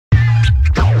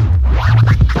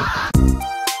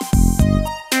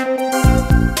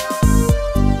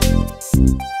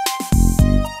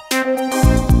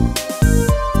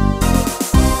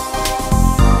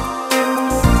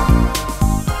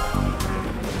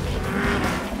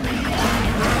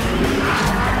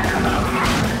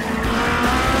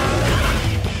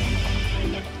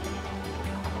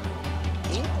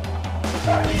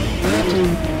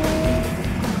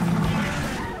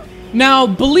Now,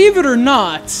 believe it or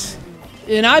not,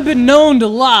 and I've been known to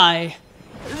lie,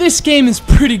 this game is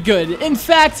pretty good. In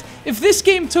fact, if this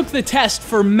game took the test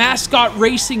for mascot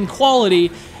racing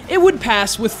quality, it would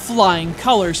pass with flying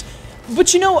colors.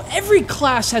 But you know, every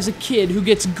class has a kid who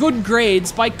gets good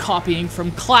grades by copying from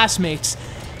classmates.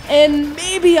 And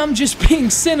maybe I'm just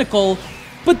being cynical,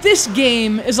 but this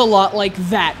game is a lot like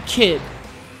that kid.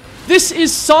 This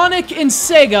is Sonic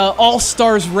SEGA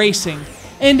All-Stars Racing,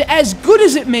 and as good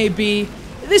as it may be,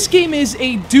 this game is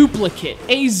a duplicate,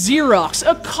 a Xerox,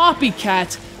 a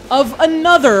copycat of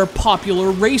another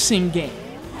popular racing game.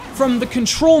 From the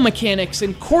control mechanics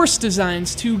and course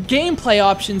designs to gameplay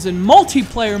options and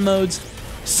multiplayer modes,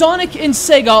 Sonic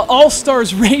SEGA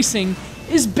All-Stars Racing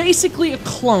is basically a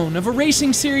clone of a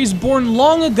racing series born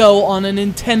long ago on a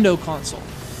Nintendo console.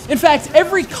 In fact,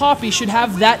 every copy should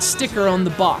have that sticker on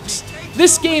the box.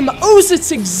 This game owes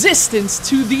its existence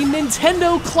to the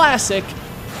Nintendo classic,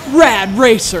 Rad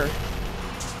Racer.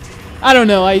 I don't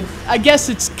know, I guess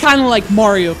it's kind of like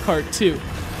Mario Kart too.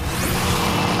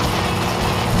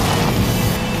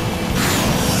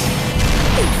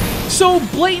 So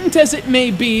blatant as it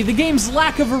may be, the game's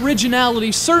lack of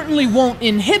originality certainly won't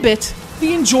inhibit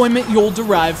the enjoyment you'll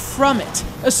derive from it,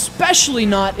 especially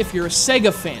not if you're a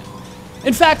Sega fan.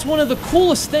 In fact, one of the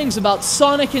coolest things about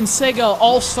Sonic SEGA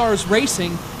All-Stars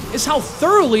Racing is how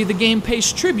thoroughly the game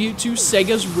pays tribute to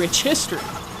Sega's rich history.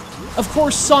 Of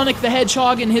course, Sonic the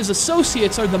Hedgehog and his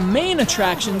associates are the main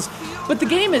attractions, but the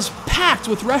game is packed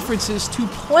with references to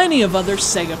plenty of other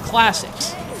Sega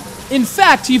classics. In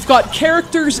fact, you've got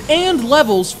characters and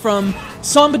levels from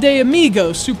Samba de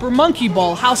Amigo, Super Monkey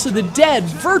Ball, House of the Dead,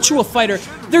 Virtua Fighter.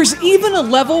 There's even a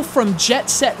level from Jet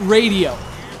Set Radio.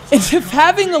 And if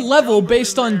having a level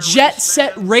based on Jet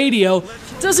Set Radio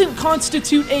doesn't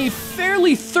constitute a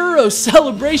fairly thorough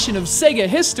celebration of Sega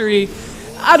history,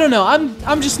 I don't know,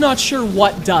 I'm just not sure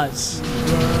what does.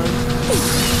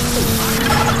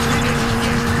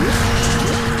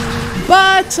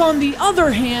 But on the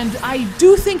other hand, I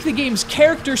do think the game's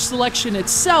character selection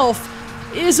itself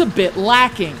is a bit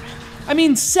lacking. I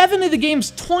mean, 7 of the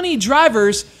game's 20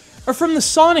 drivers are from the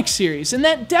Sonic series, and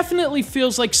that definitely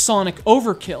feels like Sonic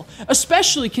overkill,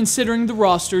 especially considering the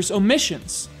roster's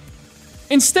omissions.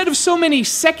 Instead of so many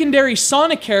secondary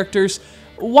Sonic characters,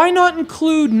 why not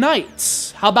include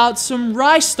knights? How about some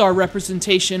Rystar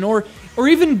representation, or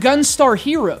even Gunstar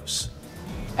heroes?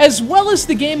 As well as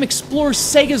the game explores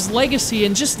Sega's legacy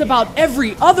in just about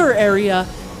every other area,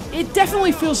 it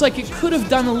definitely feels like it could have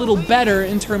done a little better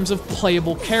in terms of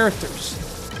playable characters.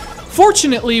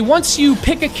 Fortunately, once you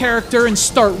pick a character and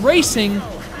start racing,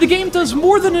 the game does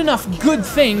more than enough good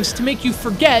things to make you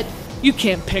forget you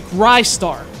can't pick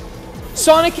Rystar.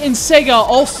 Sonic SEGA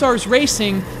All-Stars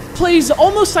Racing plays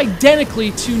almost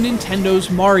identically to Nintendo's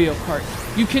Mario Kart.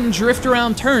 You can drift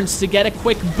around turns to get a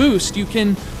quick boost, you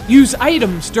can use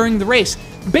items during the race.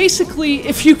 Basically,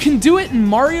 if you can do it in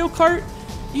Mario Kart,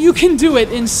 you can do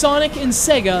it in Sonic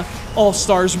SEGA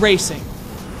All-Stars Racing.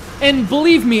 And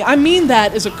believe me, I mean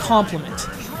that as a compliment.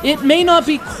 It may not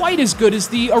be quite as good as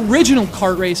the original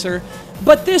Kart Racer,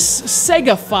 but this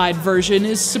Sega-fied version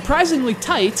is surprisingly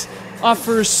tight,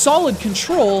 offers solid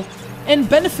control, and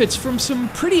benefits from some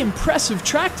pretty impressive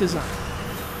track design.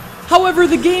 However,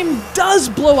 the game does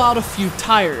blow out a few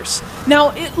tires.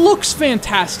 Now, it looks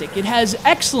fantastic, it has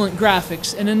excellent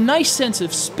graphics and a nice sense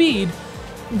of speed,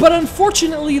 but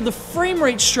unfortunately the frame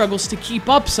rate struggles to keep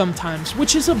up sometimes,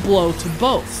 which is a blow to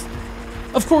both.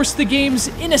 Of course, the game's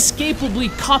inescapably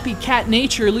copycat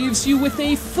nature leaves you with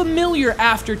a familiar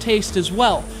aftertaste as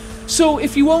well, so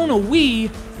if you own a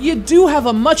Wii, you do have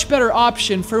a much better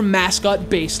option for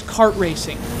mascot-based kart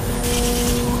racing.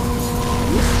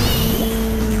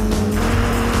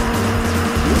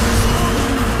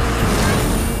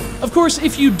 Of course,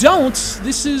 if you don't,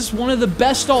 this is one of the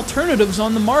best alternatives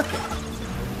on the market.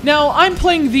 Now, I'm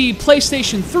playing the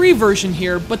PlayStation 3 version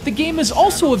here, but the game is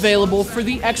also available for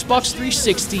the Xbox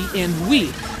 360 and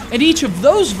Wii, and each of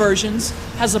those versions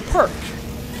has a perk.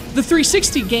 The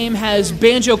 360 game has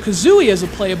Banjo-Kazooie as a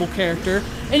playable character,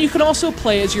 and you can also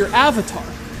play as your avatar.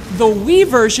 The Wii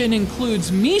version includes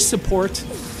Mii support,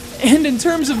 and in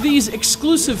terms of these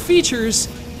exclusive features,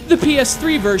 the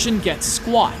PS3 version gets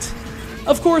Squat.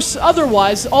 Of course,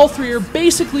 otherwise, all three are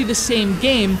basically the same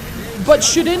game, but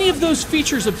should any of those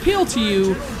features appeal to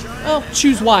you, well,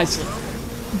 choose wisely.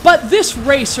 But this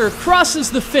racer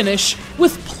crosses the finish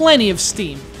with plenty of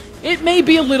steam. It may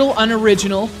be a little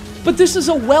unoriginal, but this is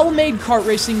a well-made kart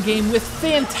racing game with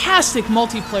fantastic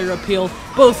multiplayer appeal,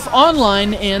 both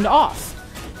online and off.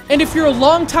 And if you're a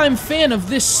longtime fan of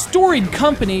this storied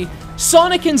company,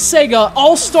 Sonic SEGA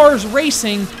All-Stars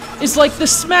Racing is like the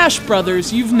Smash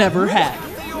Brothers you've never had.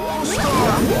 The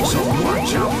All-Star, so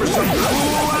watch out for some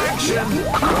cool action.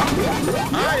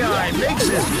 Aye makes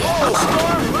his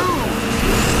All-Star move.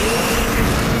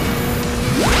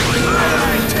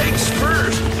 Aye takes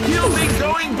first. He'll be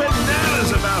going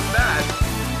bananas about that.